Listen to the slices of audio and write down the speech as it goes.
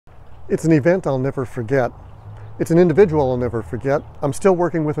It's an event I'll never forget. It's an individual I'll never forget. I'm still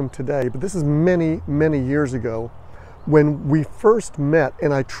working with him today, but this is many, many years ago when we first met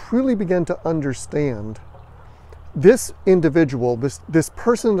and I truly began to understand this individual, this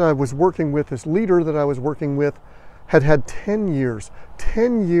person that I was working with, this leader that I was working with, had 10 years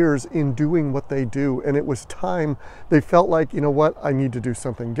in doing what they do, and it was time. They felt like, you know what, I need to do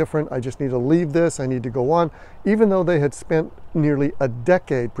something different. I just need to leave this. I need to go on. Even though they had spent nearly a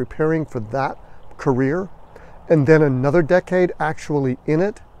decade preparing for that career, and then another decade actually in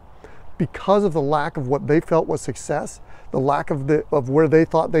it, because of the lack of what they felt was success, the lack of where they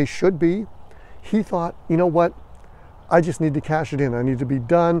thought they should be, he thought, you know what, I just need to cash it in. I need to be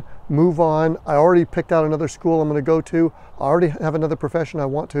done, move on. I already picked out another school I'm going to go to. I already have another profession I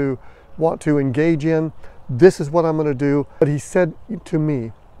want to engage in. This is what I'm going to do. But he said to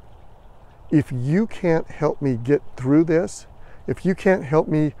me, if you can't help me get through this, if you can't help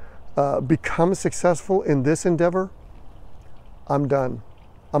me become successful in this endeavor, I'm done.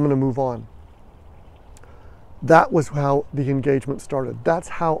 I'm going to move on. That was how the engagement started. That's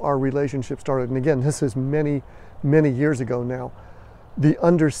how our relationship started. And again, this is many years ago now. The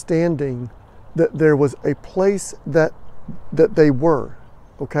understanding that there was a place that they were,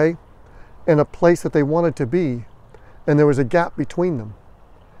 okay, and a place that they wanted to be, and there was a gap between them,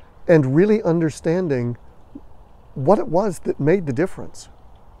 and really understanding what it was that made the difference.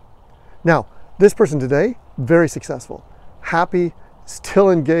 Now, this person today, very successful, happy, still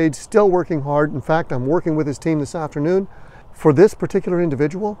engaged, still working hard. In fact, I'm working with his team this afternoon. For this particular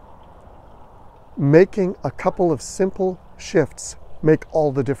individual, making a couple of simple shifts make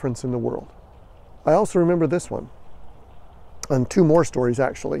all the difference in the world. I also remember this one, and two more stories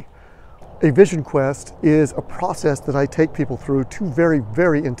actually. A vision quest is a process that I take people through, 2 very,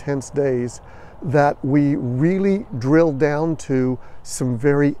 very intense days that we really drill down to some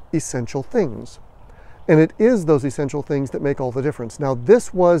very essential things. And it is those essential things that make all the difference. Now,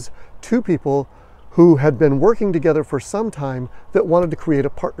 this was 2 people who had been working together for some time that wanted to create a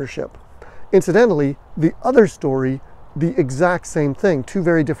partnership. Incidentally, the other story, the exact same thing, 2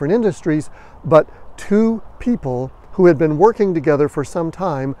 very different industries, but 2 people who had been working together for some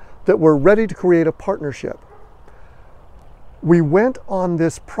time that were ready to create a partnership. We went on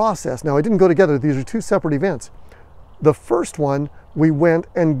this process. Now, I didn't go together. These are 2 separate events. The first one, we went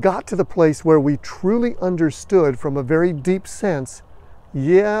and got to the place where we truly understood from a very deep sense,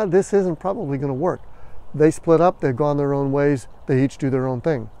 yeah, this isn't probably going to work. They split up, they've gone their own ways, they each do their own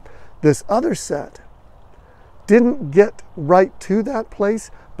thing. This other set didn't get right to that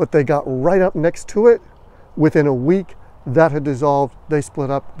place, but they got right up next to it. Within a week, that had dissolved, they split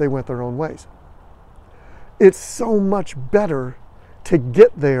up, they went their own ways. It's so much better to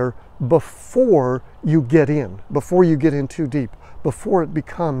get there before you get in too deep, before it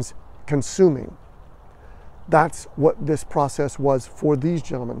becomes consuming. That's what this process was for these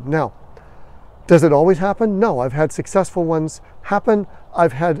gentlemen. Now, does it always happen? No, I've had successful ones happen.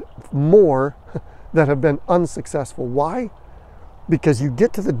 I've had more that have been unsuccessful. Why? Because you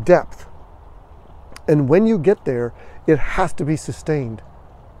get to the depth, and when you get there, it has to be sustained.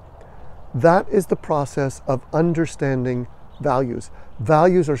 That is the process of understanding values.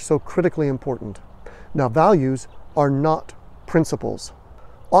 Values are so critically important. Now, values are not principles.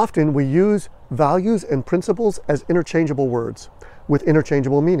 Often we use values and principles as interchangeable words with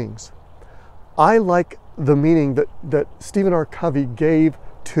interchangeable meanings. I like the meaning that Stephen R. Covey gave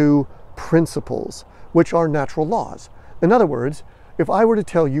to principles, which are natural laws. In other words, if I were to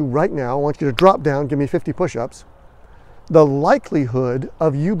tell you right now, I want you to drop down, give me 50 push-ups, the likelihood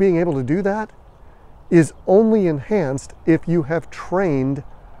of you being able to do that is only enhanced if you have trained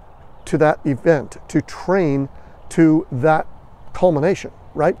to that event, to train to that culmination,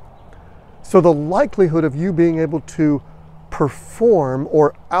 right? So the likelihood of you being able to perform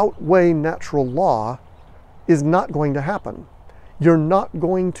or outweigh natural law is not going to happen. You're not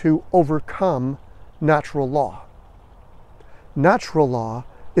going to overcome natural law. Natural law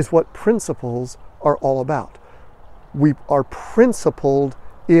is what principles are all about. We are principled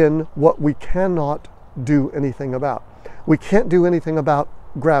in what we cannot do anything about. We can't do anything about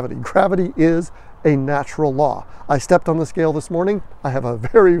gravity. Gravity is a natural law. I stepped on the scale this morning. I have a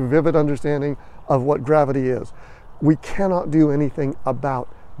very vivid understanding of what gravity is. We cannot do anything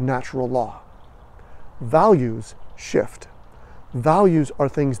about natural law. Values shift. Values are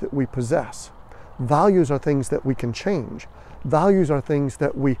things that we possess. Values are things that we can change. Values are things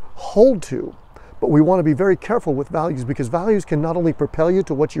that we hold to. But we want to be very careful with values, because values can not only propel you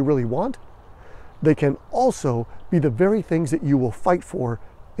to what you really want, they can also be the very things that you will fight for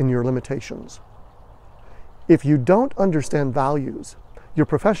in your limitations. If you don't understand values, your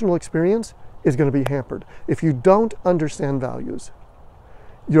professional experience is going to be hampered. If you don't understand values,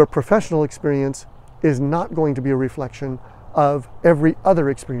 your professional experience is not going to be a reflection of every other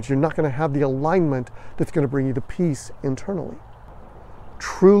experience. You're not going to have the alignment that's going to bring you the peace internally.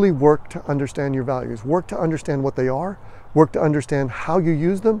 Truly work to understand your values. Work to understand what they are. Work to understand how you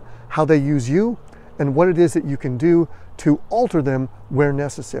use them, how they use you, and what it is that you can do to alter them where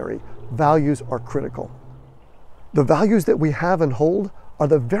necessary. Values are critical. The values that we have and hold are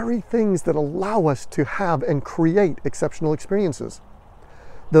the very things that allow us to have and create exceptional experiences.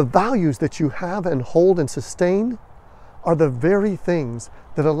 The values that you have and hold and sustain are the very things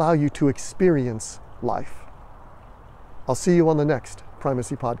that allow you to experience life. I'll see you on the next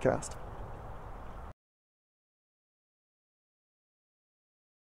Primacy Podcast.